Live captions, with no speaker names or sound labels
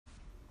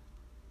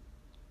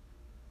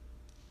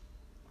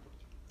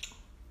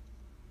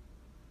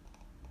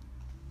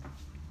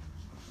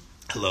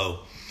Hello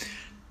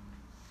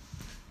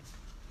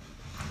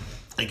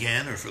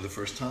again, or for the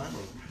first time.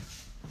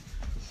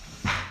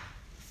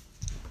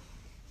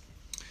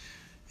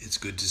 It's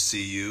good to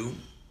see you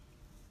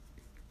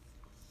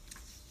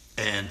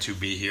and to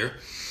be here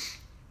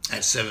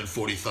at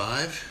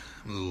 7:45.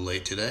 I'm a little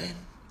late today.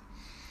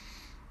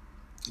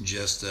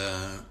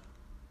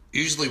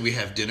 Usually we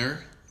have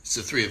dinner. It's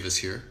the three of us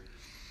here.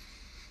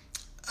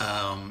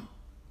 At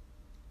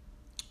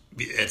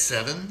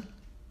 7,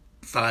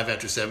 5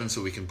 after 7,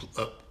 so we can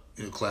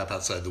clap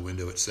outside the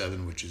window at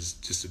 7, which is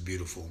just a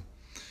beautiful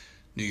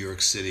New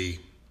York City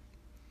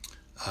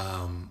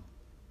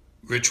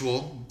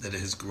ritual that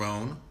has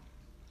grown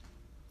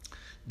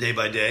day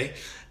by day.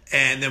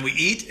 And then we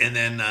eat, and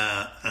then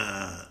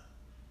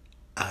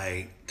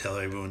I tell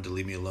everyone to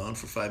leave me alone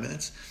for 5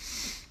 minutes.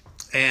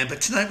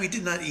 But tonight we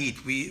did not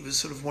eat. It was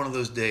sort of one of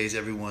those days.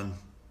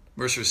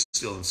 Mercer's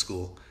still in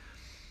school,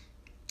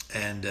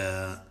 and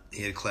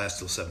he had class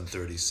till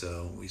 7:30.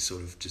 So we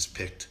sort of just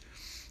picked.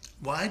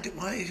 Why?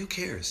 Who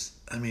cares?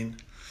 I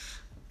mean,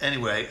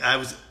 anyway, I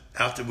was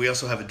out there. We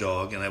also have a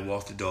dog, and I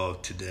walked the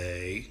dog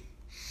today.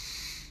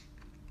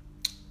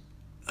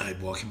 I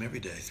walk him every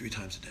day, 3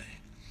 times a day.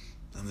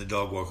 I'm the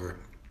dog walker,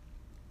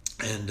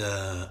 and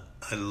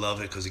I love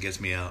it because it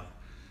gets me out.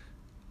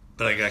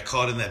 But I got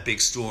caught in that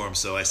big storm,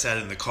 so I sat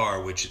in the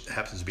car, which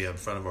happens to be out in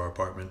front of our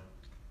apartment,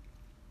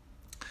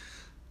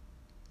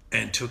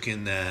 and took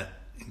in that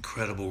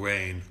incredible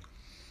rain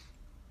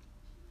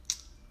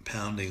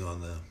pounding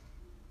on the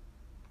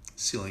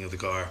ceiling of the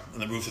car, on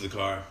the roof of the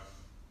car,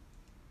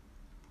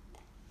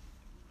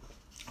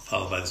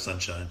 followed by the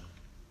sunshine.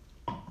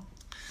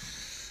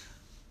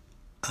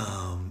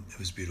 It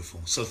was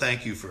beautiful. So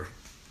thank you for